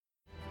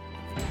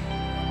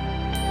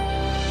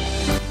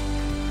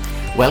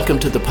Welcome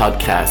to the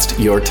podcast,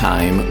 Your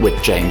Time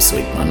with James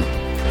Sweetman.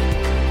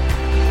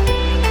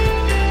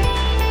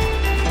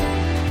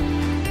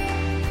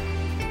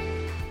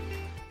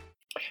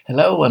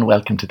 Hello and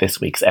welcome to this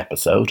week's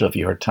episode of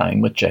Your Time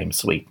with James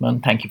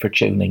Sweetman. Thank you for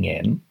tuning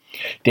in.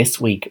 This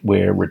week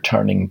we're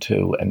returning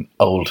to an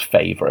old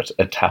favourite,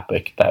 a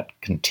topic that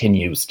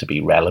continues to be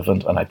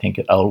relevant, and I think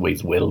it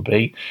always will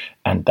be,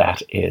 and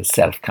that is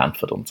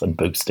self-confidence and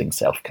boosting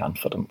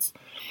self-confidence.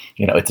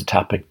 You know, it's a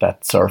topic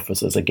that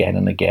surfaces again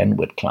and again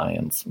with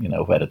clients, you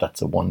know, whether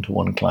that's a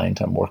one-to-one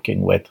client I'm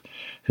working with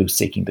who's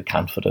seeking the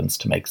confidence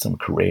to make some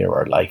career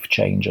or life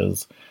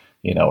changes,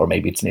 you know, or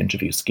maybe it's an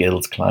interview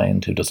skills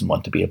client who doesn't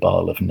want to be a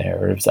ball of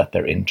nerves at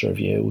their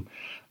interview,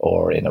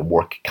 or in a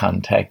work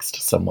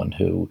context, someone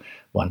who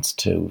wants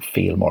to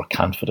feel more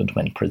confident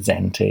when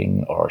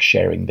presenting or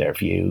sharing their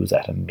views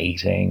at a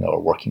meeting or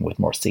working with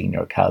more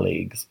senior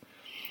colleagues.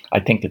 I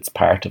think it's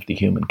part of the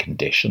human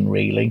condition,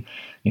 really.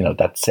 You know,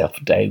 that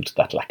self-doubt,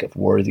 that lack of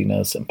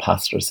worthiness,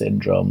 imposter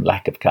syndrome,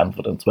 lack of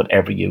confidence,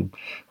 whatever you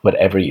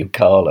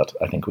call it,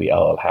 I think we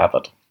all have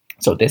it.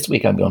 So this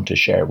week I'm going to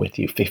share with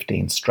you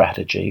 15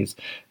 strategies,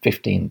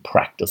 15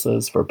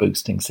 practices for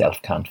boosting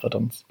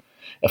self-confidence.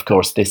 Of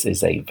course, this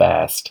is a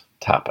vast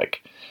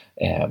topic,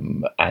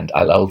 and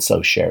I'll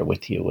also share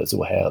with you as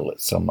well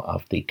some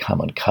of the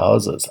common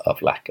causes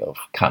of lack of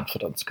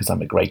confidence, because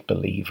I'm a great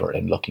believer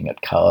in looking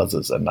at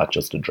causes and not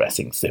just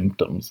addressing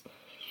symptoms.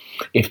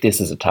 If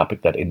this is a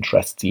topic that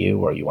interests you,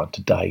 or you want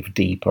to dive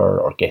deeper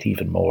or get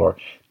even more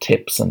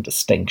tips and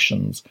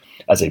distinctions,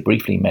 as I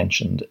briefly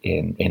mentioned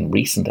in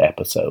recent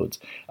episodes,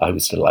 I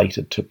was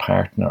delighted to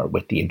partner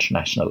with the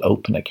International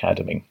Open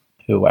Academy,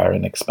 who are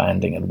an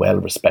expanding and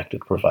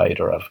well-respected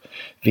provider of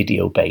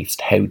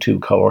video-based how-to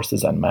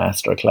courses and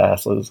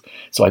masterclasses.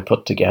 So I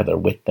put together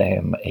with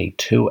them a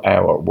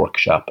 2-hour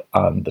workshop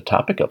on the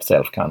topic of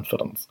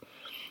self-confidence.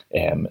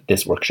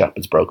 This workshop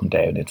is broken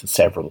down into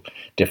several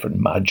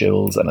different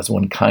modules, and as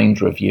one kind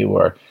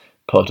reviewer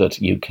put it,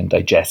 you can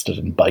digest it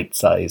in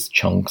bite-sized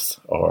chunks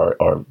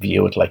or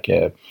view it like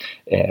a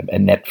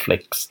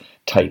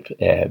Netflix-type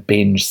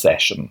binge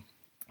session.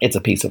 It's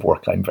a piece of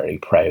work I'm very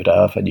proud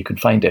of, and you can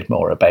find out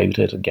more about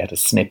it and get a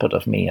snippet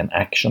of me in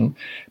action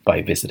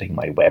by visiting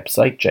my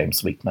website,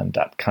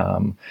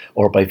 jamessweetman.com,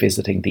 or by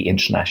visiting the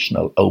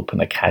International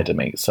Open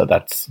Academy. So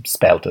that's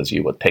spelt as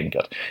you would think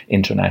it,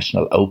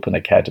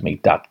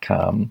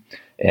 internationalopenacademy.com.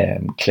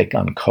 Click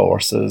on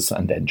courses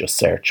and then just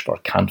search for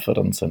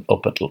confidence, and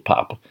up it'll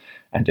pop.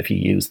 And if you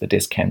use the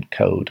discount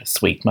code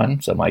Sweetman,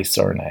 so my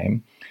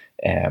surname,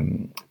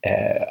 on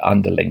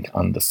the link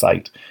on the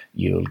site,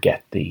 you'll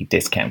get the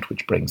discount,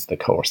 which brings the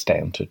course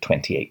down to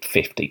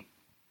 $28.50.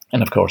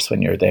 And of course,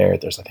 when you're there,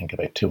 there's I think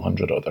about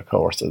 200 other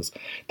courses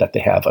that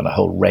they have on a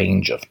whole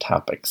range of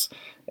topics,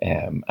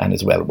 and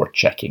is well worth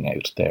checking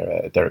out.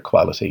 They're a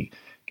quality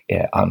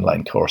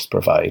online course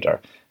provider,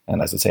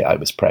 and as I say, I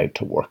was proud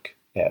to work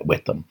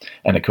with them.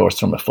 And of course,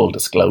 from a full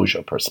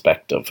disclosure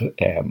perspective,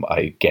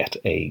 I get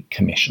a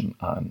commission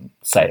on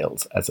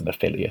sales as an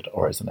affiliate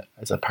or as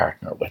a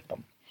partner with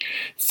them.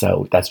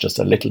 So that's just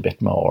a little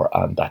bit more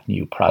on that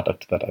new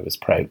product that I was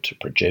proud to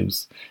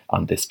produce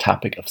on this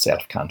topic of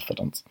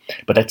self-confidence.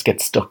 But let's get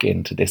stuck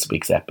into this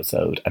week's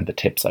episode and the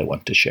tips I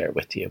want to share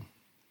with you.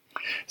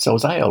 So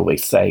as I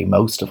always say,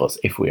 most of us,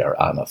 if we are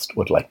honest,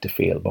 would like to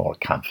feel more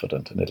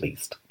confident in at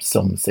least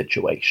some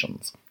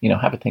situations. You know,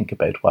 have a think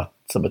about what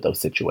some of those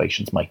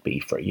situations might be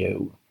for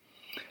you.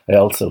 I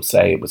also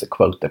say, it was a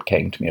quote that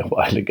came to me a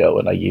while ago,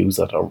 and I use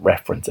it or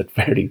reference it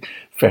fairly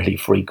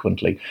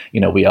frequently.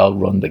 You know, we all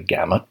run the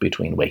gamut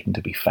between waiting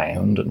to be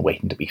found and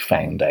waiting to be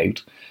found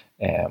out,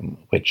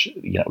 which,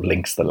 you know,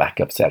 links the lack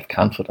of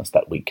self-confidence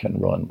that we can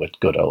run with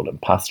good old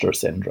imposter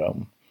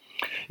syndrome.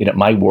 You know,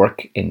 my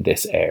work in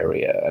this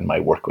area and my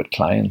work with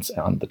clients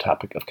on the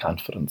topic of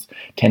confidence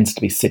tends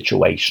to be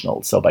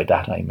situational. So by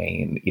that I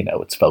mean, you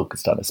know, it's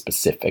focused on a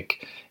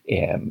specific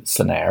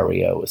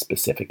scenario, a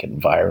specific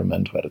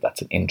environment, whether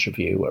that's an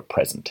interview or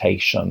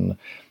presentation,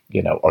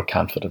 you know, or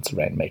confidence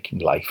around making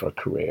life or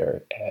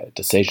career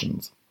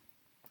decisions,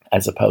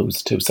 as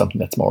opposed to something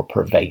that's more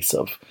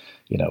pervasive,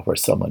 you know, where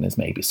someone is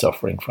maybe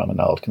suffering from an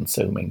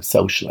all-consuming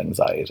social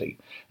anxiety.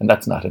 And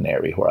that's not an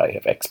area where I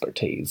have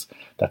expertise.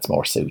 That's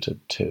more suited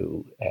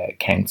to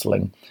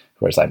counselling,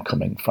 whereas I'm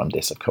coming from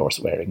this, of course,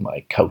 wearing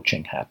my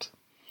coaching hat.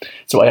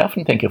 So I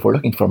often think if we're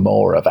looking for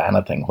more of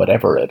anything,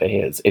 whatever it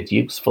is, it's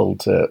useful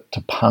to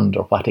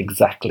ponder what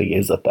exactly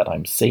is it that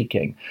I'm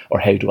seeking, or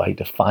how do I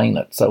define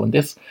it? So in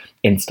this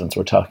instance,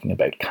 we're talking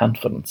about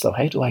confidence. So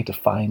how do I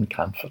define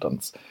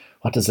confidence?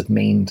 What does it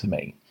mean to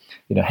me?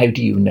 You know, how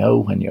do you know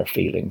when you're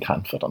feeling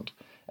confident?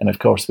 And of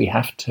course, we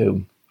have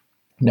to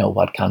know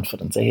what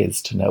confidence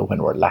is to know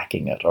when we're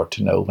lacking it, or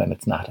to know when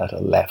it's not at a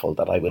level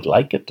that I would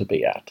like it to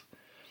be at.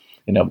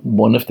 You know,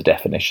 one of the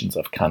definitions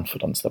of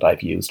confidence that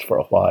I've used for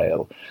a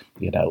while,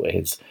 you know,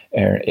 is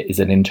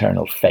an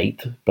internal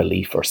faith,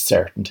 belief, or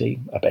certainty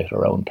about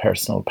our own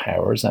personal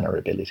powers and our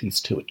abilities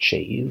to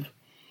achieve.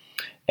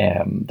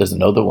 There's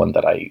another one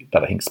that I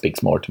think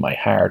speaks more to my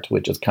heart,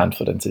 which is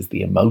confidence is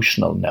the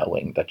emotional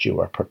knowing that you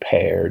are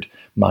prepared,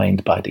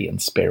 mind, body,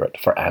 and spirit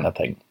for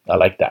anything. I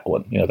like that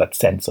one. That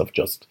sense of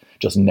just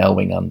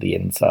knowing on the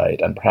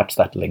inside, and perhaps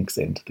that links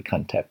into the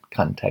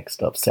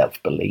context of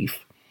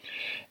self-belief.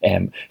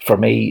 For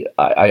me,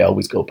 I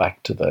always go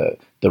back to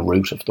the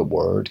root of the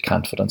word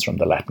confidence, from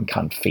the Latin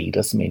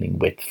confidus, meaning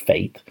with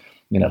faith.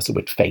 So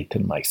with faith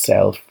in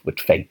myself, with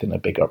faith in a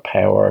bigger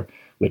power,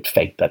 with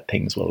faith that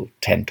things will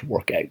tend to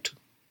work out.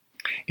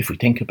 If we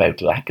think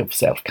about lack of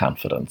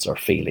self-confidence or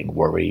feeling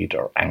worried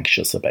or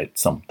anxious about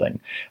something,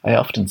 I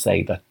often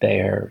say that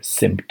they're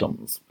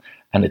symptoms,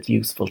 and it's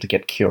useful to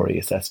get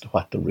curious as to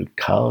what the root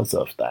cause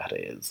of that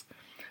is.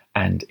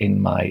 And in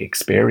my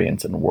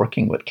experience in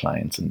working with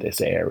clients in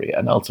this area,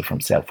 and also from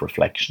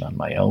self-reflection on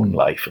my own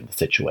life and the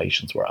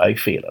situations where I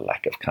feel a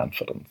lack of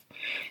confidence,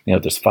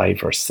 there's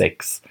 5 or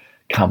 6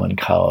 common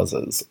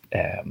causes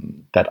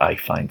that I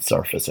find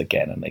surface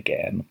again and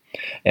again.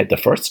 The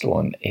first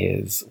one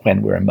is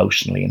when we're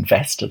emotionally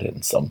invested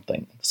in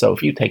something. So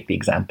if you take the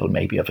example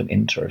maybe of an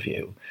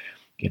interview,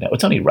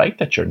 it's only right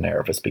that you're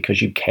nervous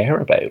because you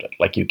care about it.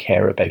 Like, you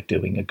care about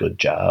doing a good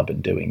job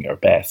and doing your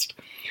best.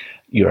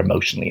 You're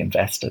emotionally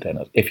invested in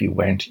it. If you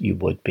weren't, you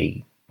would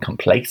be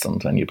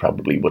complacent and you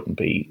probably wouldn't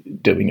be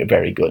doing a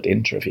very good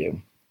interview.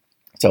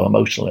 So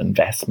emotional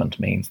investment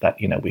means that,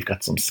 we've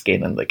got some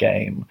skin in the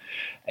game,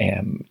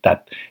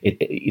 that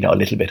a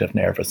little bit of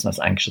nervousness,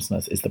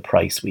 anxiousness is the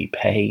price we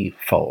pay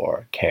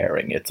for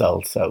caring. It's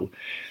also,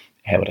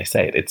 how would I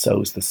say it? It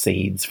sows the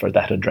seeds for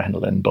that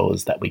adrenaline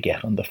buzz that we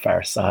get on the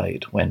far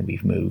side when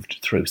we've moved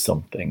through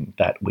something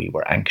that we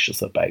were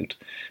anxious about,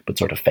 but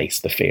sort of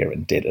faced the fear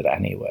and did it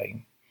anyway.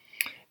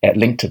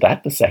 Linked to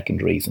that, the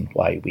second reason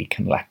why we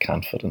can lack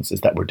confidence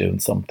is that we're doing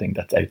something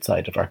that's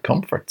outside of our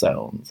comfort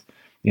zones.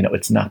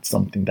 It's not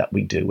something that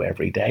we do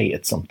every day.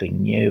 It's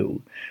something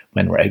new.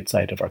 When we're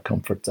outside of our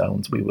comfort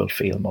zones, we will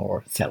feel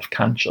more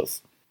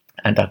self-conscious.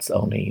 And that's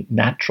only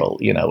natural.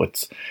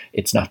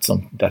 It's not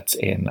something that's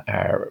in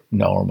our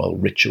normal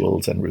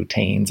rituals and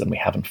routines, and we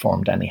haven't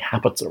formed any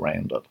habits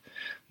around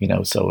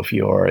it. So if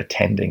you're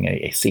attending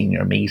a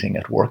senior meeting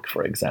at work,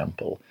 for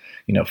example,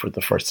 for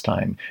the first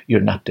time, you're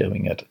not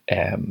doing it.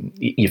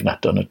 You've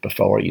not done it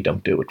before. You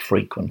don't do it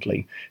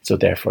frequently. So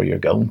therefore, you're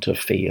going to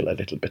feel a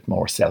little bit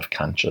more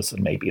self-conscious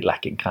and maybe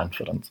lacking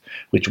confidence,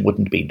 which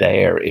wouldn't be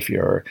there if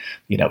you're,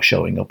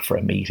 showing up for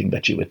a meeting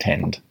that you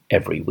attend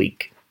every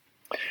week.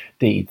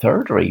 The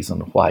third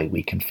reason why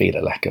we can feel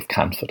a lack of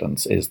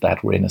confidence is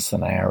that we're in a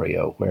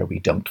scenario where we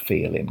don't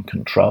feel in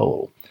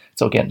control.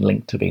 So again,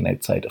 linked to being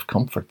outside of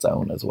comfort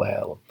zone as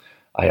well.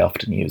 I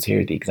often use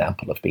here the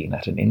example of being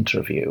at an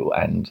interview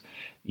and,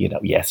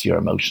 yes, you're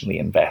emotionally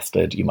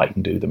invested. You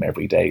mightn't do them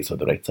every day, so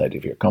they're outside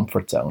of your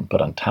comfort zone.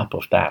 But on top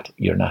of that,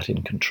 you're not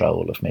in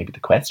control of maybe the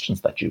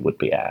questions that you would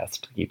be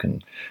asked. You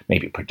can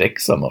maybe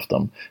predict some of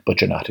them, but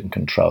you're not in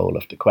control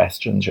of the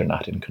questions. You're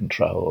not in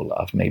control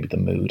of maybe the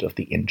mood of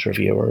the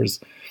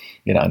interviewers.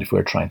 And if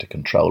we're trying to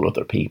control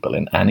other people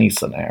in any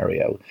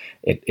scenario,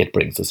 it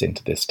brings us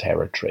into this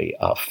territory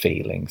of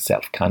feeling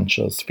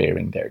self-conscious,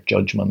 fearing their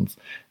judgments,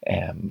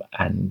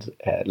 and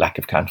lack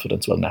of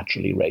confidence will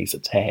naturally raise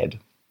its head.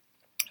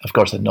 Of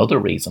course, another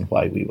reason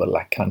why we will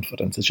lack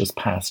confidence is just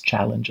past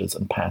challenges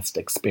and past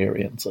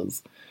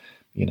experiences.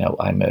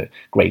 I'm a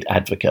great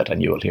advocate,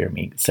 and you will hear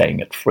me saying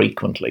it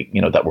frequently,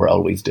 that we're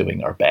always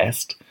doing our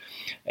best.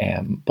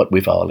 But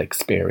we've all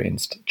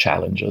experienced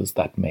challenges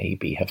that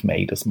maybe have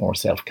made us more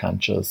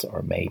self-conscious,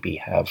 or maybe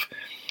have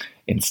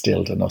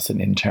instilled in us an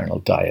internal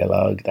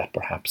dialogue that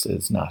perhaps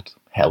is not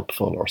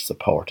helpful or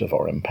supportive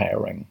or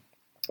empowering.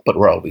 But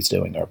we're always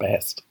doing our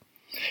best.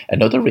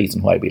 Another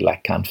reason why we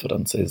lack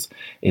confidence is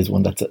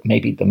one that's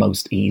maybe the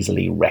most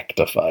easily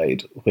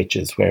rectified, which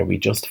is where we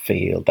just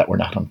feel that we're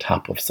not on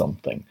top of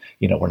something.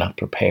 We're not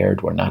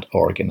prepared, we're not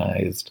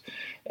organized.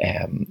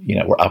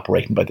 We're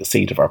operating by the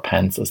seat of our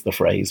pants, as the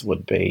phrase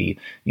would be.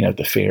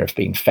 The fear of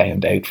being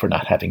found out for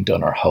not having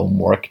done our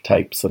homework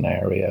type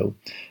scenario.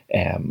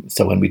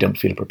 So when we don't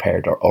feel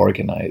prepared or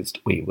organized,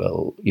 we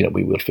will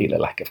feel a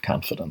lack of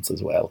confidence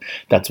as well.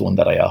 That's one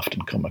that I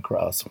often come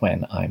across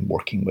when I'm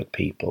working with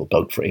people,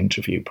 both for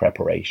interview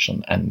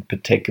preparation and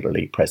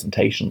particularly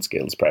presentation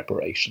skills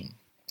preparation.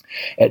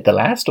 The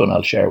last one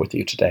I'll share with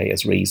you today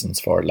is reasons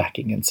for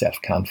lacking in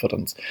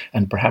self-confidence,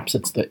 and perhaps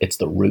it's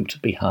the root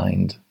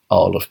behind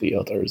all of the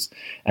others,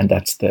 and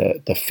that's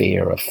the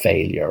fear of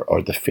failure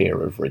or the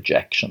fear of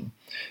rejection.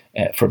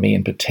 For me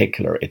in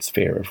particular, it's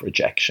fear of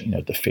rejection,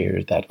 the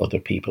fear that other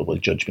people will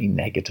judge me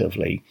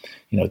negatively,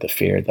 the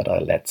fear that I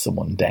let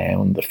someone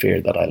down, the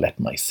fear that I let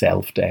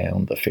myself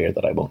down, the fear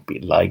that I won't be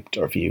liked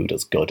or viewed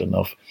as good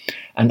enough.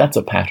 And that's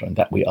a pattern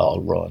that we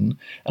all run.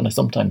 And I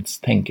sometimes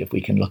think if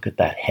we can look at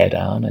that head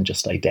on and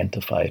just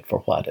identify it for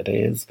what it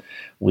is,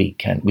 we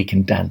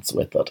can dance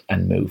with it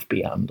and move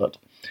beyond it.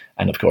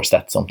 And of course,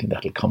 that's something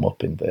that'll come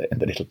up in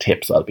the little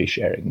tips I'll be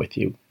sharing with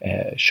you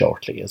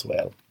shortly as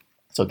well.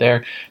 So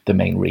they're the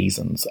main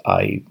reasons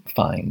I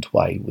find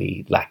why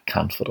we lack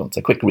confidence.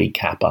 A quick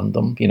recap on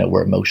them.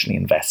 We're emotionally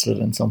invested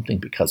in something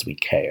because we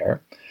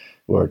care.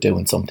 We're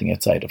doing something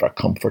outside of our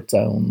comfort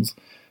zones.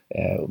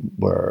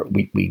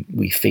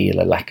 We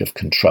feel a lack of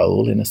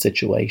control in a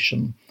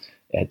situation.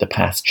 The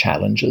past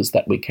challenges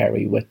that we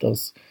carry with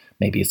us,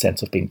 maybe a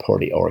sense of being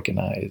poorly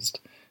organised,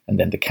 and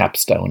then the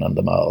capstone on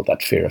them all,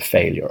 that fear of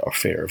failure or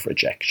fear of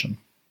rejection.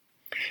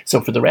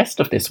 So for the rest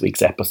of this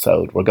week's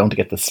episode, we're going to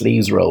get the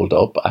sleeves rolled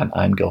up and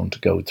I'm going to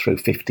go through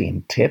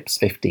 15 tips,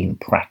 15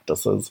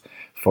 practices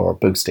for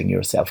boosting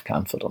your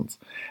self-confidence.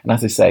 And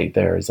as I say,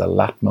 there's a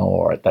lot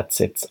more that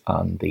sits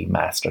on the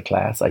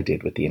masterclass I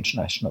did with the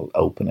International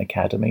Open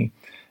Academy.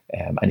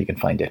 And you can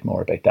find out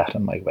more about that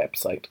on my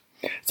website.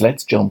 So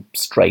let's jump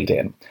straight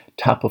in.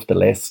 Top of the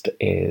list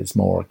is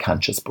more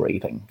conscious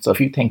breathing. So if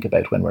you think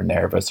about when we're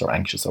nervous or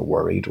anxious or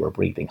worried, we're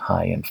breathing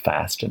high and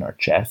fast in our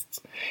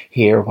chests.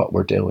 Here, what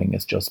we're doing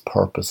is just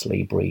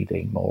purposely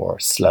breathing more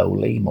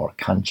slowly, more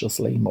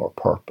consciously, more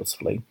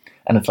purposefully.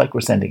 And it's like we're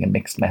sending a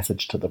mixed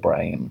message to the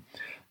brain.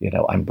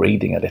 I'm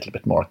breathing a little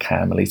bit more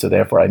calmly, so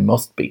therefore I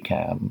must be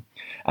calm.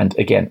 And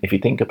again, if you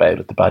think about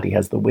it, the body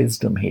has the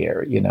wisdom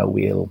here.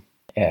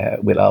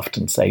 We'll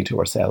often say to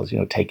ourselves,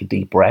 take a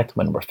deep breath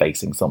when we're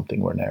facing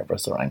something we're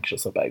nervous or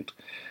anxious about.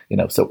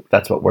 So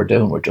that's what we're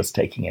doing. We're just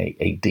taking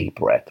a deep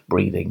breath,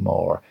 breathing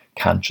more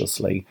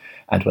consciously.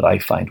 And what I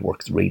find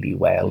works really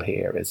well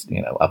here is,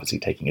 obviously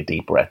taking a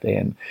deep breath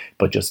in,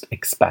 but just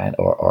expand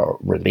or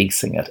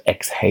releasing it,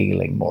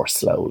 exhaling more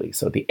slowly.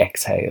 So the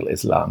exhale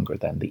is longer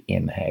than the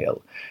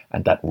inhale.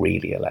 And that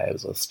really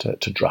allows us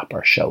to drop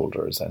our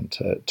shoulders and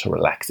to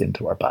relax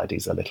into our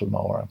bodies a little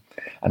more.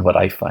 And what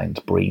I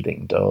find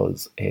breathing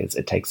does is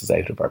it takes us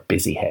out of our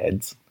busy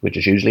heads, which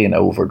is usually an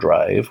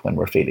overdrive when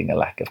we're feeling a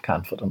lack of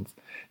confidence,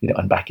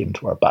 and back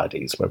into our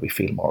bodies where we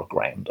feel more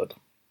grounded.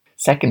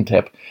 Second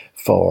tip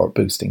for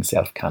boosting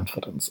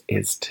self-confidence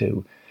is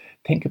to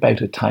think about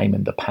a time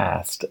in the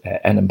past,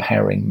 an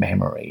empowering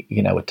memory,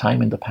 a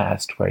time in the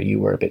past where you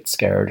were a bit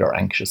scared or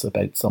anxious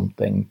about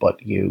something,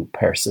 but you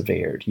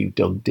persevered, you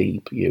dug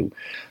deep, you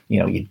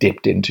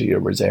dipped into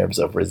your reserves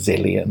of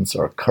resilience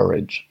or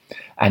courage.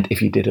 And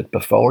if you did it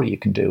before, you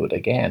can do it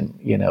again.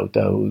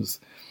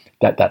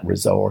 That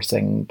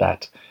resourcing,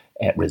 that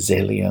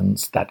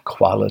resilience, that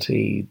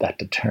quality, that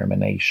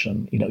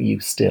determination, you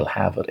still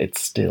have it. It's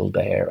still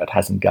there. It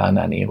hasn't gone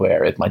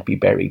anywhere. It might be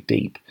buried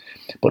deep,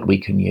 but we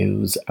can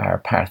use our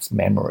past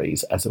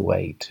memories as a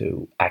way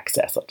to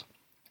access it.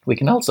 We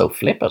can also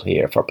flip it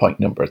here for point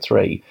number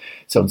 3.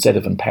 So instead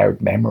of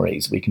empowered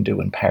memories, we can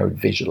do empowered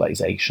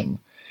visualization.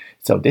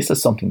 So this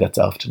is something that's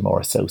often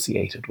more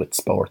associated with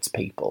sports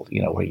people,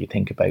 where you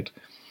think about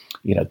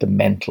the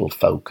mental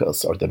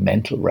focus or the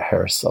mental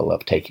rehearsal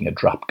of taking a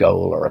drop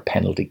goal or a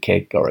penalty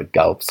kick or a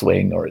golf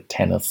swing or a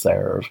tennis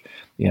serve,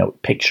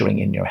 picturing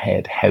in your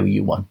head how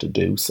you want to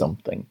do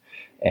something.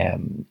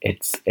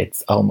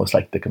 It's almost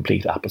like the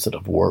complete opposite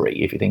of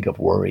worry. If you think of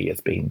worry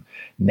as being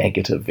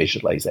negative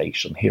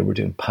visualization, here we're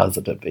doing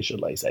positive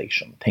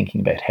visualization,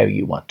 thinking about how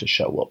you want to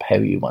show up, how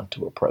you want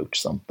to approach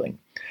something,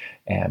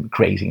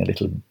 creating a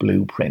little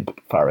blueprint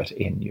for it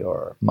in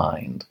your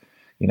mind,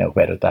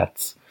 whether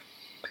that's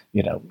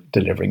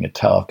delivering a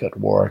talk at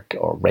work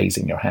or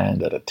raising your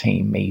hand at a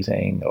team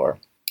meeting or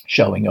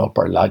showing up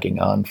or logging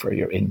on for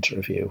your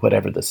interview,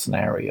 whatever the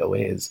scenario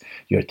is,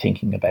 you're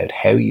thinking about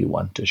how you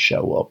want to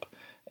show up,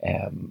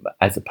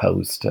 as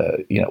opposed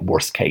to,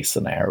 worst case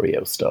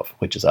scenario stuff,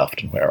 which is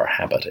often where our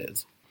habit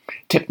is.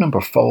 Tip number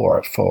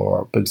 4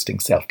 for boosting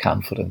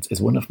self-confidence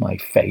is one of my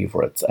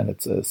favorites, and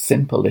it's a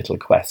simple little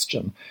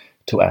question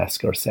to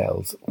ask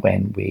ourselves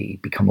when we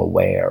become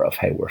aware of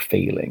how we're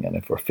feeling, and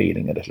if we're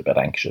feeling a little bit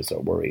anxious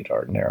or worried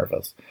or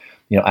nervous,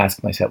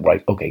 ask myself,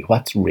 right, okay,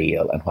 what's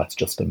real and what's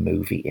just a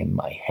movie in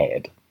my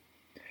head?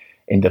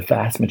 In the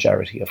vast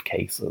majority of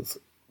cases,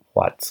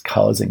 what's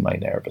causing my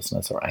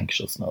nervousness or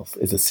anxiousness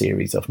is a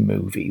series of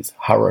movies,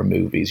 horror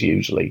movies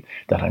usually,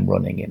 that I'm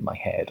running in my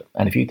head.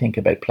 And if you think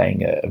about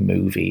playing a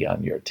movie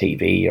on your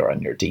TV or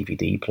on your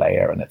DVD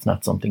player and it's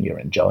not something you're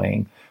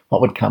enjoying,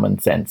 what would common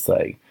sense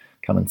say?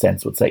 Common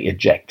sense would say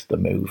eject the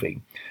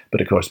movie. But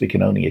of course, we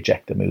can only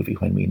eject the movie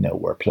when we know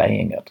we're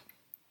playing it.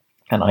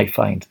 And I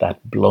find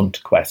that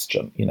blunt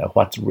question,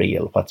 what's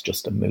real, what's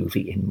just a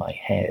movie in my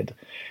head,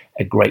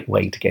 a great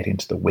way to get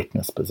into the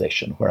witness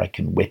position where I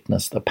can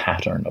witness the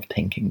pattern of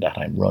thinking that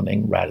I'm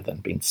running rather than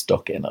being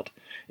stuck in it.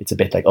 It's a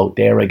bit like, oh,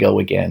 there I go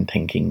again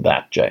thinking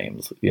that,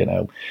 James,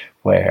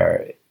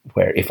 where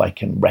if I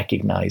can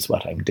recognize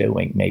what I'm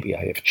doing, maybe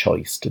I have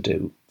choice to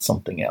do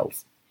something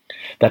else.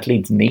 That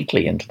leads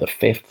neatly into the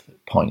 5th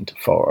point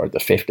for the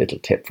 5th little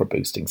tip for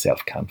boosting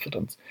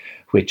self-confidence,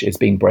 which is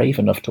being brave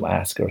enough to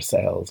ask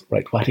ourselves,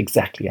 right, what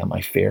exactly am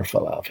I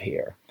fearful of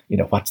here?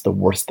 What's the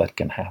worst that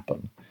can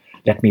happen?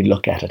 Let me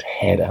look at it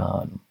head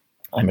on.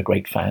 I'm a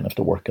great fan of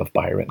the work of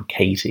Byron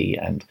Katie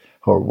and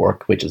her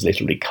work, which is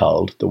literally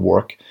called The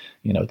Work,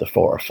 the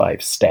 4 or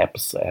 5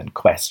 steps and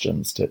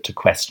questions to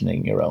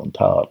questioning your own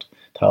thoughts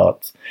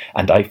thoughts.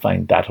 And I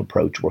find that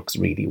approach works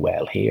really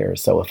well here.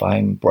 So if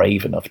I'm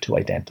brave enough to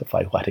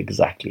identify what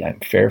exactly I'm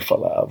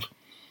fearful of,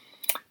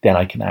 then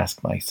I can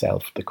ask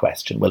myself the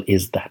question, well,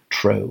 is that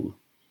true?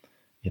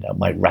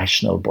 My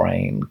rational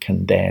brain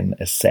can then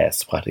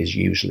assess what is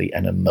usually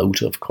an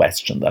emotive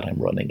question that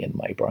I'm running in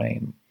my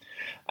brain.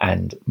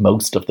 And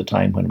most of the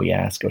time when we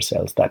ask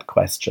ourselves that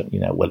question,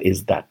 well,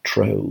 is that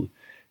true?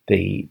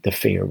 The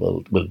fear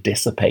will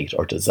dissipate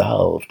or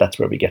dissolve. That's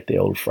where we get the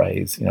old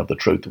phrase, the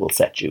truth will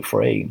set you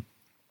free.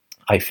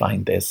 I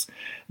find this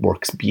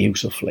works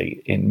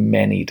beautifully in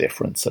many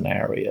different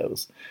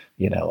scenarios.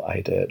 I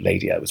had a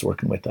lady I was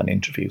working with on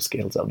interview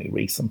skills only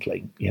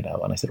recently,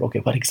 and I said, okay,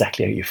 what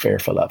exactly are you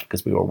fearful of?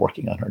 Because we were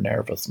working on her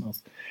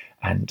nervousness.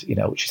 And,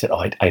 she said,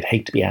 I'd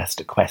hate to be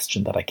asked a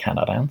question that I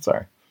cannot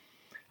answer.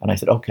 And I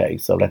said, okay,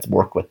 so let's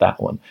work with that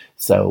one.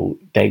 So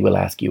they will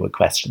ask you a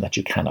question that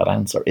you cannot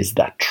answer. Is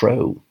that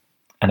true?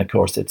 And of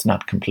course, it's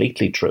not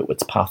completely true.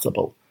 It's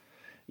possible.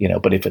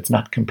 But if it's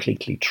not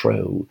completely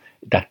true,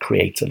 that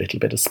creates a little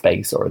bit of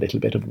space or a little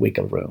bit of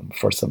wiggle room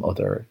for some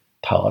other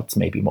thoughts,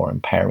 maybe more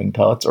empowering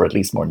thoughts, or at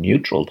least more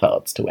neutral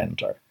thoughts to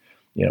enter.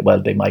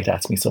 Well, they might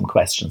ask me some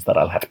questions that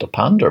I'll have to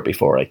ponder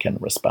before I can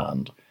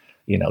respond.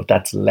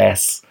 That's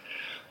less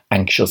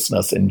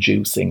anxiousness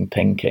inducing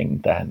thinking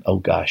than, oh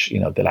gosh,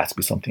 they'll ask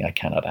me something I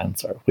cannot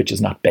answer, which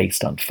is not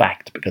based on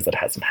fact because it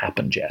hasn't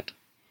happened yet.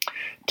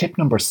 Tip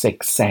number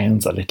 6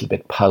 sounds a little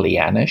bit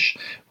Pollyannish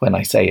when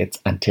I say it's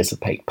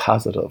anticipate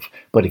positive.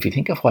 But if you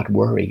think of what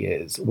worry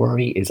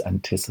is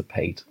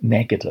anticipate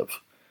negative.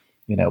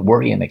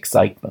 Worry and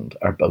excitement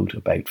are both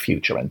about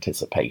future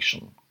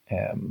anticipation.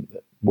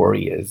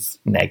 Worry is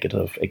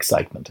negative,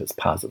 excitement is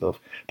positive,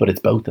 but it's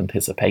both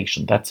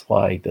anticipation. That's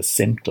why the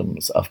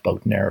symptoms of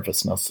both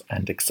nervousness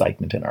and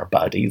excitement in our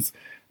bodies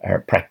are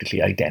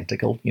practically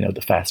identical.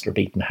 The faster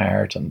beating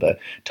heart and the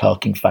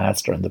talking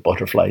faster and the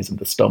butterflies in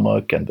the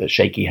stomach and the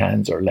shaky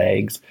hands or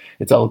legs.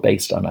 It's all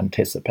based on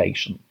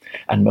anticipation.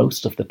 And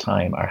most of the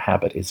time our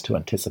habit is to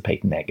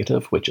anticipate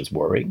negative, which is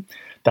worry.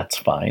 That's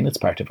fine. It's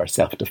part of our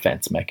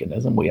self-defense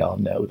mechanism. We all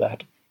know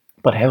that.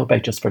 But how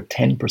about just for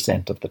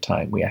 10% of the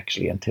time we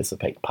actually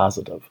anticipate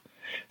positive?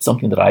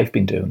 Something that I've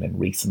been doing in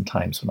recent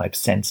times when I've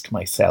sensed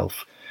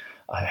myself,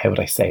 how would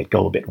I say it,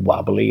 go a bit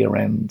wobbly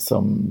around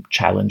some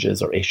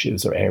challenges or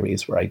issues or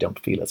areas where I don't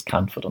feel as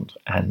confident.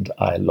 And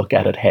I look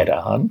at it head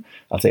on.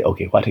 I'll say,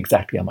 okay, what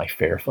exactly am I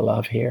fearful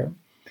of here?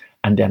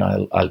 And then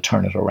I'll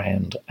turn it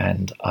around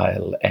and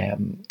I'll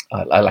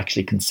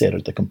actually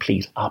consider the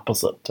complete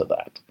opposite to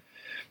that.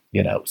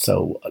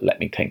 So let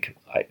me think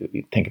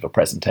of a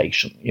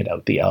presentation.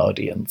 The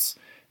audience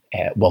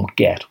won't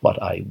get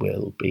what I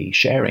will be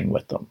sharing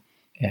with them.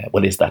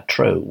 Well, is that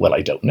true? Well,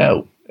 I don't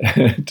know.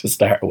 To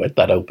start with,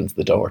 that opens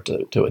the door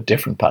to a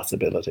different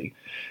possibility.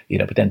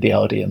 But then the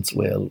audience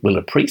will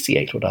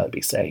appreciate what I'll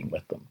be saying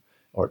with them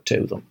or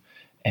to them.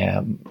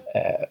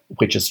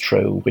 Which is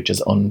true, which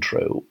is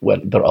untrue. Well,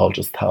 they're all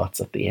just thoughts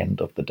at the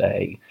end of the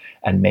day.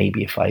 And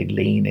maybe if I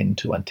lean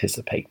into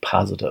anticipate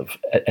positive,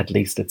 at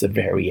least it's a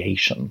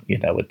variation.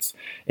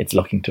 It's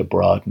looking to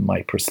broaden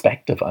my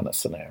perspective on a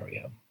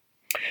scenario.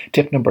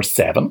 Tip number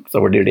 7,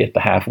 so we're nearly at the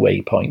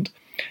halfway point,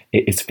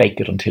 is fake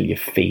it until you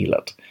feel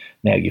it.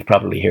 Now, you've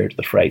probably heard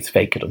the phrase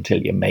fake it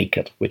until you make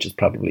it, which is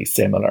probably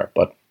similar,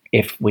 but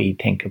if we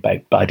think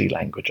about body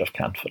language of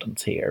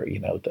confidence here,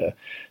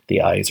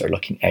 the eyes are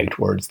looking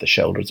outwards, the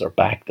shoulders are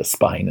back, the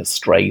spine is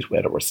straight,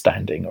 whether we're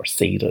standing or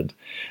seated.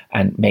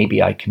 And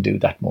maybe I can do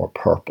that more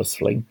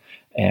purposefully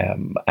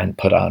and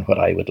put on what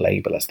I would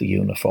label as the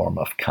uniform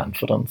of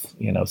confidence.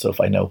 So if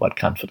I know what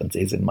confidence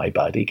is in my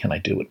body, can I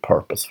do it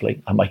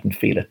purposefully? I mightn't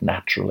feel it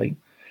naturally.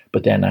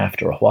 But then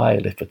after a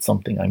while, if it's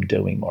something I'm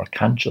doing more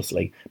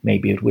consciously,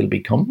 maybe it will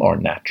become more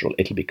natural.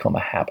 It'll become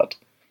a habit.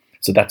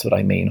 So that's what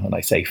I mean when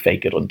I say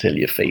fake it until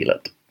you feel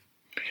it.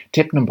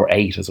 Tip number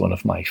 8 is one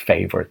of my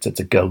favorites.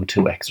 It's a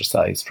go-to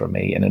exercise for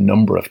me in a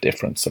number of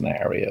different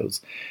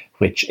scenarios,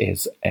 which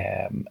is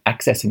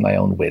accessing my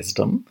own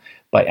wisdom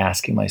by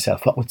asking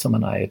myself, what would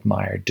someone I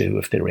admire do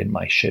if they're in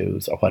my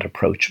shoes, or what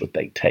approach would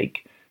they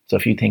take? So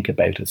if you think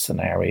about a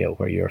scenario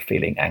where you're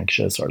feeling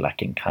anxious or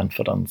lacking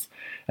confidence,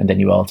 and then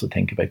you also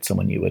think about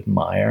someone you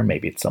admire,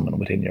 maybe it's someone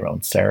within your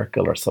own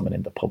circle or someone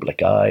in the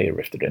public eye, or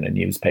if they're in a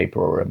newspaper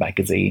or a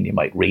magazine, you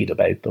might read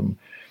about them.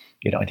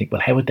 I think,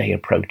 well, how would they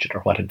approach it,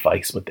 or what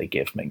advice would they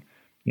give me?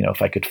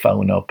 If I could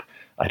phone up,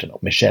 I don't know,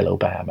 Michelle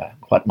Obama,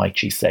 what might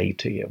she say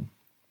to you?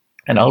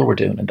 And all we're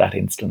doing in that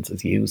instance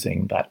is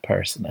using that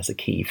person as a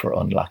key for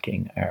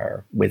unlocking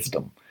our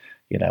wisdom,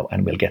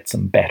 and we'll get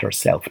some better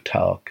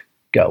self-talk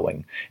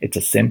going. It's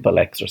a simple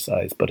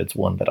exercise, but it's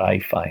one that I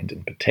find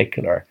in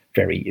particular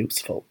very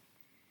useful.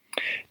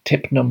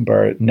 Tip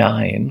number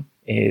 9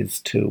 is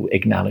to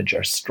acknowledge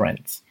our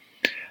strengths.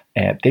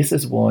 This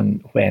is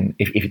one when,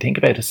 if you think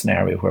about a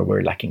scenario where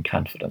we're lacking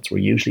confidence, we're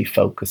usually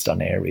focused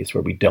on areas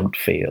where we don't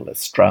feel as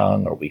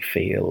strong, or we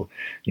feel,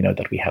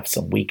 that we have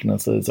some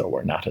weaknesses, or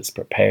we're not as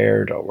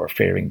prepared, or we're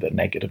fearing the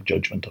negative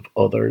judgment of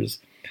others.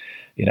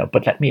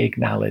 but let me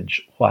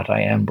acknowledge what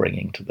I am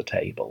bringing to the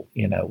table,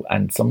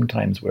 and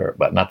sometimes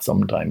not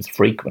sometimes,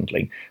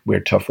 frequently, we're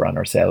tougher on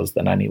ourselves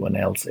than anyone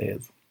else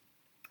is.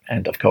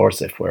 And of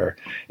course,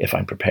 if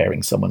I'm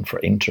preparing someone for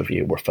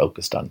interview, we're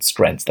focused on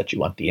strengths that you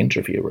want the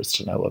interviewers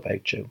to know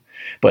about you.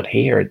 But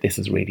here, this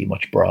is really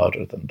much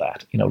broader than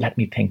that. Let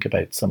me think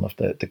about some of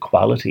the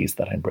qualities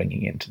that I'm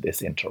bringing into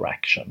this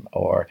interaction,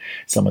 or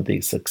some of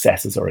the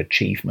successes or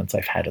achievements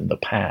I've had in the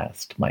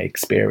past, my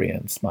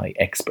experience, my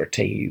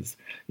expertise.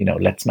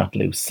 Let's not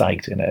lose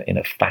sight in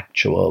a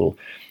factual,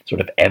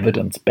 sort of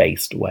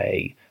evidence-based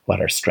way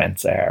what our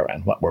strengths are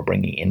and what we're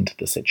bringing into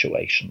the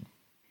situation.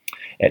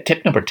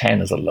 Tip number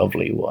 10 is a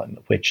lovely one,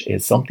 which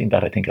is something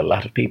that I think a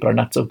lot of people are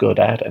not so good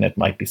at, and it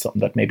might be something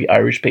that maybe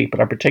Irish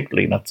people are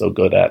particularly not so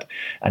good at,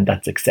 and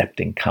that's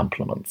accepting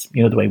compliments.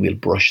 The way we'll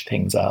brush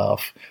things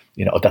off,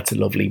 oh, that's a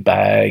lovely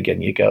bag,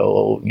 and you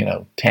go,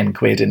 10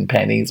 quid in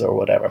pennies or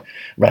whatever,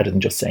 rather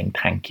than just saying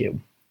thank you.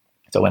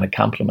 So when a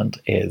compliment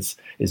is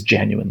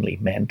genuinely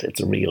meant, it's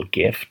a real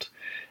gift.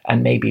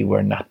 And maybe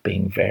we're not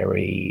being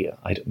very,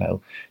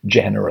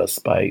 generous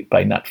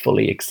by not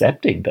fully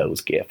accepting those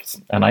gifts.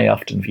 And I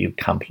often view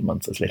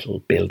compliments as little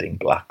building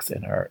blocks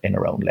in our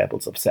own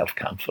levels of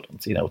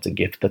self-confidence. It's a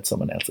gift that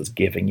someone else is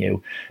giving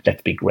you.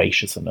 Let's be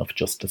gracious enough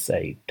just to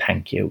say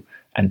thank you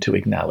and to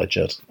acknowledge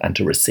it and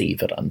to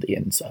receive it on the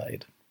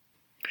inside.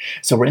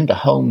 So we're in the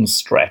home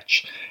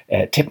stretch.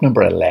 Tip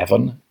number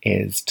 11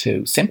 is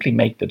to simply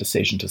make the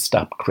decision to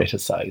stop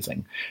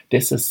criticizing.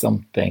 This is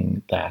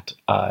something that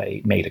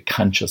I made a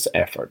conscious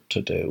effort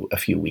to do a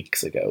few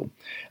weeks ago,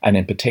 and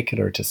in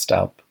particular to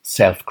stop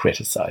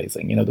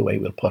self-criticizing. The way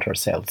we'll put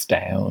ourselves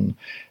down,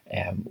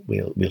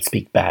 we'll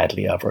speak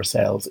badly of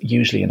ourselves,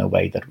 usually in a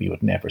way that we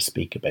would never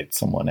speak about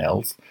someone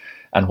else.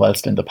 And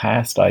whilst in the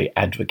past I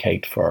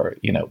advocate for,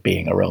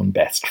 being our own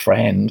best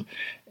friend,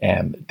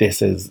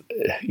 this is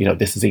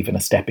even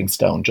a stepping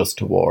stone just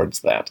towards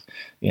that.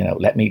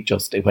 Let me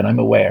just, when I'm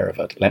aware of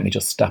it, let me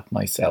just stop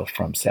myself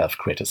from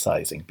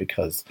self-criticizing,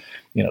 because,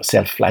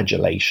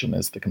 self-flagellation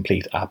is the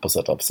complete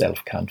opposite of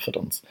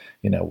self-confidence.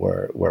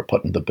 We're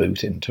putting the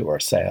boot into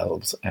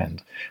ourselves,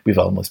 and we've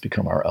almost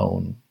become our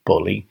own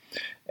bully,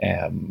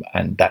 and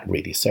that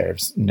really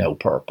serves no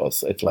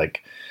purpose. It's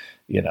like,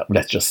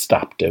 let's just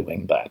stop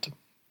doing that.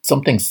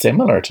 Something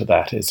similar to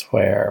that is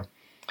where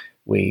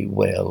we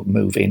will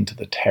move into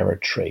the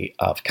territory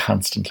of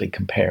constantly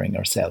comparing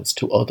ourselves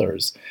to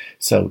others.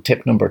 So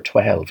tip number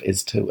 12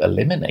 is to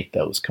eliminate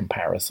those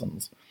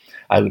comparisons.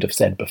 I would have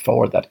said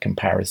before that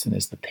comparison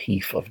is the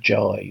thief of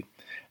joy.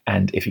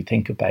 And if you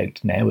think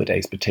about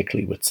nowadays,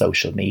 particularly with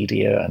social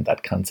media and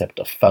that concept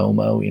of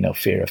FOMO,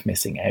 fear of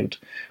missing out,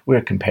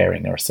 we're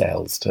comparing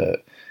ourselves to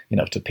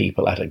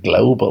people at a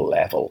global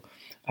level.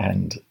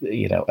 And,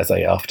 as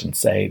I often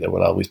say, there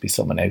will always be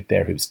someone out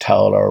there who's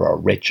taller or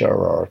richer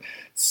or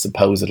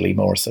supposedly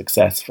more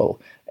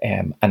successful.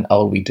 And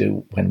all we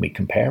do when we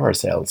compare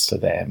ourselves to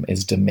them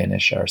is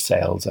diminish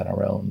ourselves and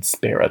our own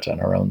spirit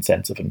and our own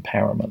sense of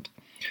empowerment.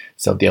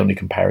 So the only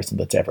comparison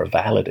that's ever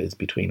valid is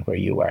between where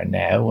you are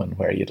now and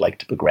where you'd like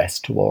to progress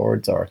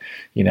towards, or,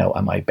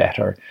 am I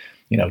better,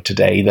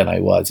 today than I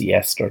was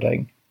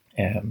yesterday?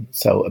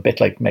 So a bit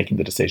like making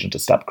the decision to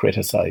stop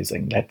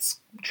criticizing, let's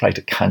try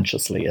to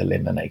consciously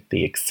eliminate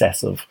the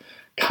excessive,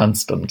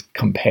 constant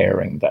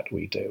comparing that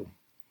we do.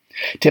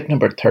 Tip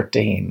number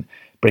 13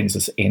 brings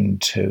us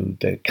into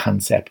the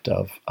concept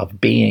of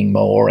being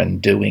more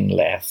and doing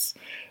less,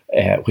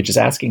 which is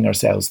asking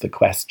ourselves the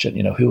question,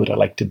 who would I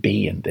like to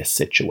be in this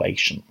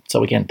situation?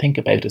 So again, think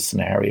about a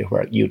scenario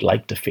where you'd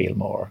like to feel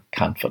more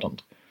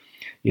confident.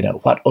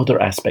 What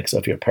other aspects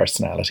of your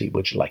personality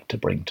would you like to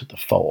bring to the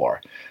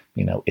fore?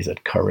 Is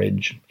it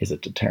courage? Is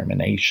it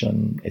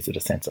determination? Is it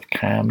a sense of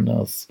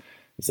calmness?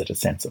 Is it a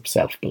sense of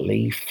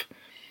self-belief?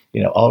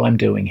 All I'm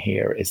doing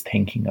here is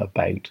thinking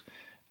about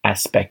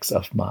aspects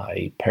of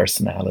my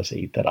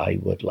personality that I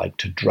would like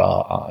to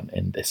draw on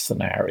in this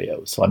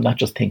scenario. So I'm not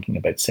just thinking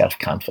about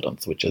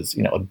self-confidence, which is,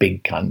 a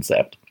big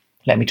concept.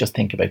 Let me just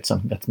think about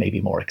something that's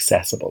maybe more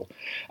accessible.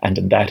 And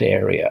in that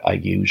area, I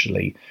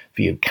usually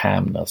view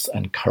calmness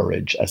and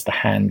courage as the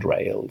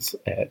handrails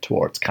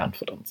towards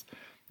confidence.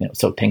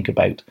 So think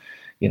about,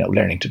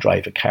 learning to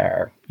drive a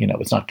car.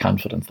 It's not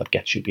confidence that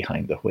gets you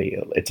behind the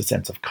wheel. It's a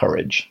sense of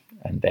courage.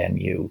 And then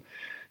you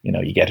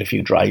get a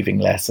few driving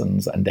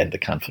lessons, and then the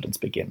confidence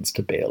begins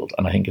to build.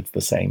 And I think it's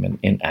the same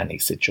in any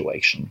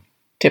situation.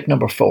 Tip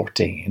number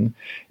 14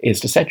 is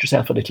to set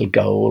yourself a little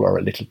goal or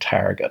a little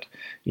target,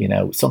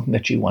 something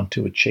that you want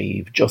to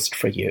achieve just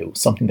for you,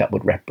 something that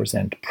would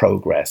represent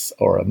progress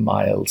or a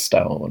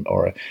milestone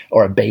or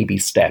a baby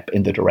step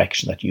in the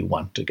direction that you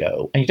want to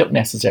go. And you don't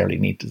necessarily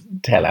need to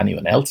tell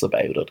anyone else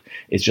about it.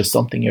 It's just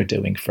something you're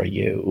doing for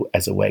you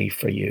as a way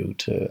for you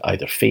to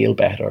either feel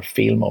better,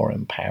 feel more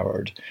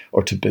empowered,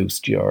 or to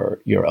boost your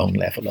own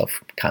level of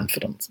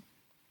confidence.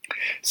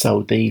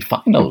 So the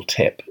final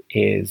tip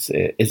is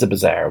a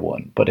bizarre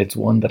one, but it's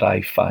one that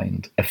I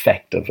find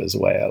effective as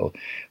well,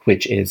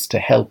 which is to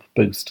help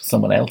boost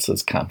someone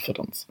else's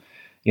confidence.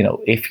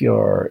 if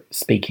you're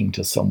speaking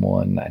to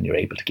someone and you're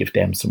able to give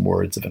them some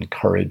words of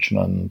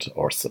encouragement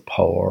or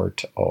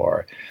support,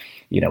 or,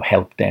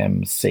 help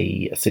them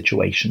see a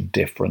situation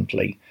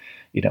differently,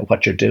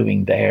 what you're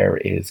doing there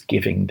is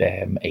giving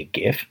them a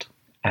gift.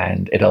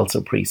 And it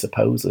also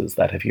presupposes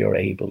that if you're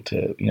able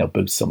to,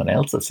 boost someone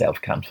else's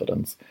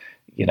self-confidence,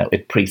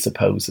 it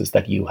presupposes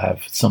that you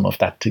have some of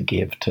that to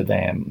give to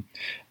them.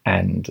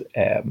 And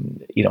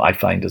I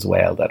find as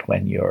well that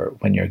when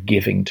you're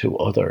giving to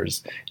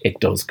others, it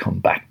does come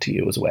back to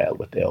you as well,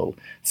 with the old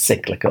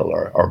cyclical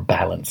or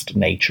balanced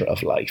nature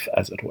of life,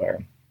 as it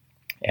were.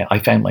 I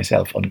found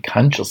myself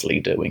unconsciously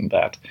doing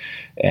that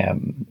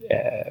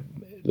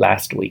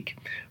last week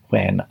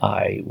when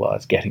I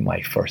was getting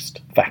my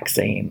first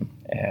vaccine.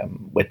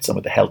 With some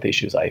of the health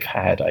issues I've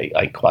had,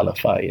 I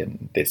qualify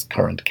in this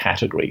current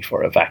category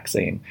for a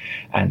vaccine,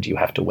 and you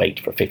have to wait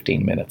for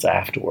 15 minutes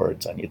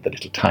afterwards, and you have the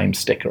little time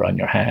sticker on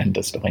your hand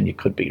as to when you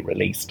could be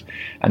released.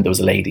 And there was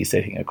a lady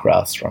sitting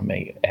across from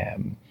me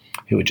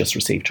who had just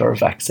received her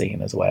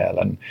vaccine as well.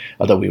 And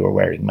although we were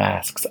wearing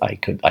masks, I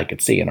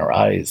could see in her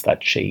eyes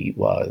that she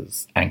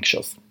was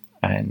anxious.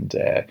 And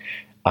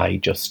I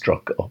just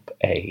struck up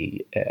a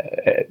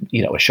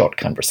short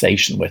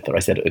conversation with her. I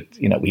said,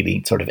 we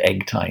need sort of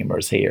egg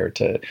timers here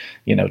to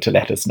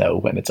let us know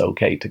when it's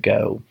okay to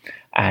go.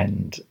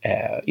 And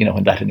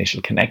when that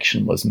initial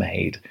connection was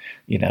made,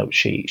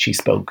 she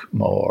spoke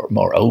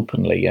more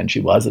openly, and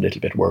she was a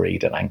little bit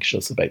worried and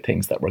anxious about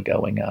things that were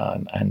going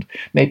on. And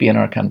maybe in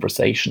our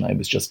conversation, I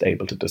was just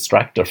able to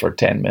distract her for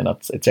 10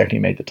 minutes. It certainly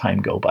made the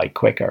time go by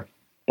quicker.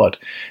 But,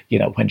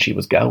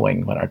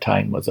 when our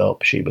time was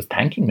up, she was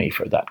thanking me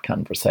for that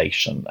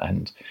conversation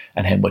and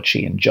how much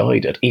she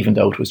enjoyed it, even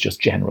though it was just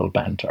general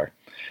banter.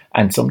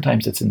 And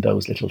sometimes it's in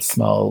those little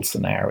small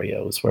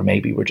scenarios where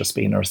maybe we're just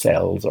being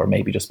ourselves, or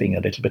maybe just being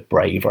a little bit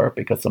braver,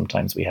 because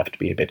sometimes we have to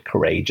be a bit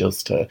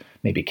courageous to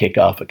maybe kick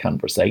off a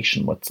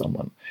conversation with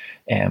someone.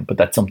 But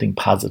that something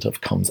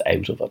positive comes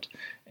out of it.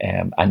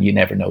 And you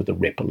never know the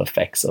ripple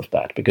effects of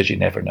that, because you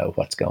never know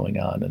what's going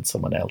on in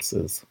someone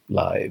else's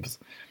lives.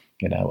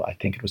 I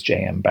think it was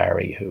J.M.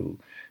 Barrie who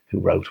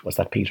wrote, was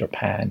that Peter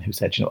Pan, who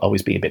said,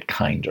 always be a bit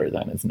kinder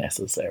than is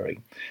necessary.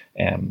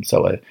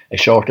 So a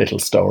short little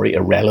story,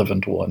 a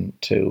relevant one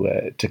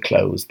to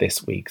close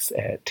this week's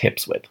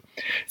tips with.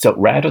 So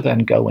rather than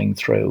going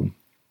through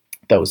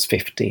those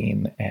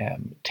 15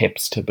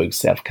 tips to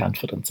boost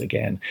self-confidence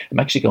again, I'm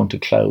actually going to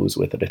close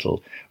with a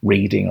little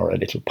reading or a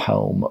little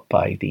poem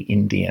by the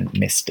Indian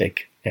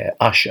mystic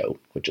Osho,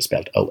 which is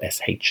spelled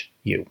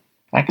O-S-H-U.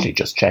 Actually,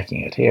 just checking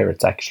it here,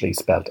 it's actually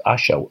spelled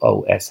Osho,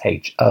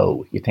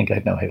 O-S-H-O. You'd think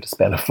I'd know how to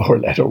spell a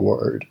 4-letter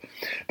word.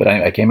 But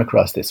anyway, I came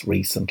across this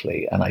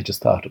recently, and I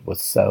just thought it was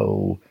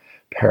so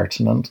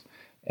pertinent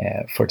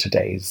for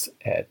today's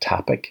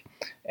topic.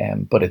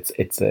 But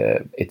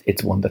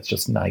it's one that's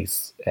just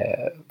nice,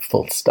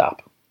 full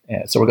stop.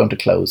 So we're going to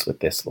close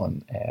with this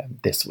one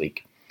this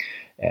week.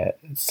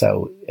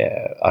 So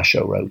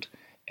Osho wrote,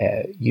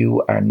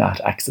 "You are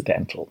not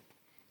accidental.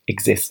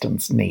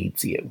 Existence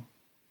needs you.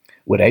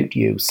 Without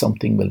you,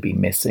 something will be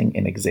missing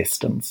in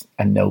existence,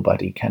 and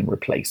nobody can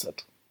replace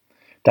it.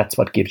 That's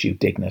what gives you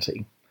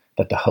dignity,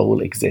 that the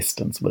whole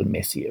existence will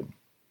miss you.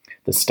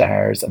 The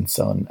stars and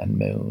sun and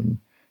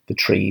moon, the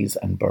trees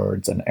and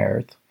birds and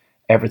earth,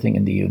 everything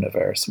in the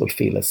universe will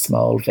feel a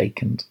small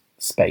vacant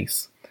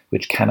space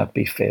which cannot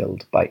be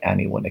filled by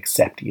anyone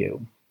except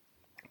you.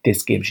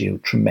 This gives you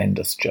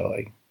tremendous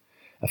joy,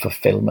 a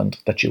fulfillment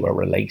that you are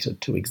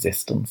related to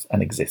existence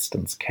and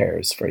existence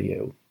cares for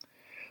you.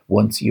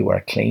 Once you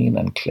are clean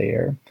and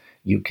clear,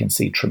 you can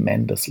see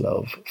tremendous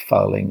love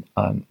falling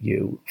on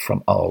you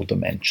from all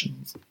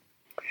dimensions."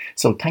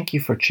 So thank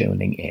you for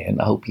tuning in.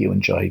 I hope you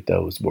enjoyed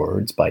those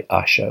words by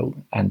Osho,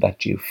 and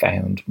that you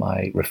found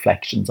my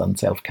reflections on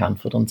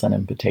self-confidence, and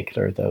in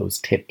particular those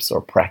tips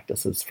or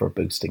practices for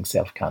boosting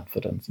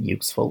self-confidence,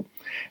 useful.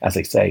 As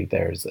I say,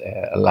 there's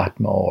a lot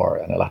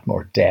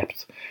more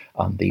depth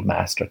on the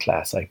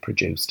masterclass I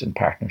produced in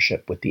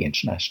partnership with the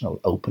International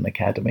Open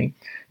Academy.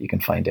 You can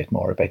find out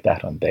more about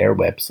that on their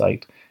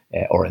website,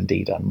 or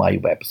indeed on my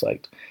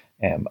website.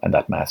 And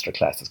that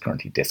masterclass is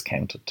currently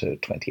discounted to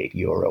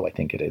 €28, I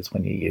think it is,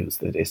 when you use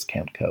the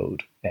discount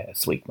code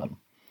Sweetman.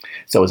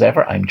 So as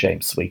ever, I'm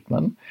James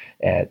Sweetman.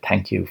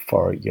 Thank you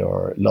for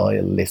your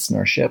loyal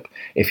listenership.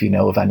 If you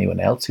know of anyone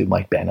else who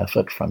might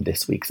benefit from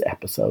this week's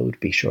episode,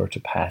 be sure to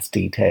pass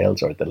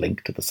details or the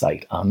link to the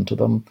site on to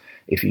them.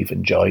 If you've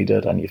enjoyed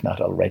it and you've not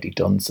already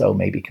done so,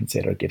 maybe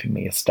consider giving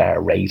me a star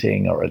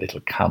rating or a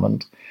little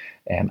comment.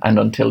 And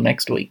until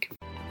next week.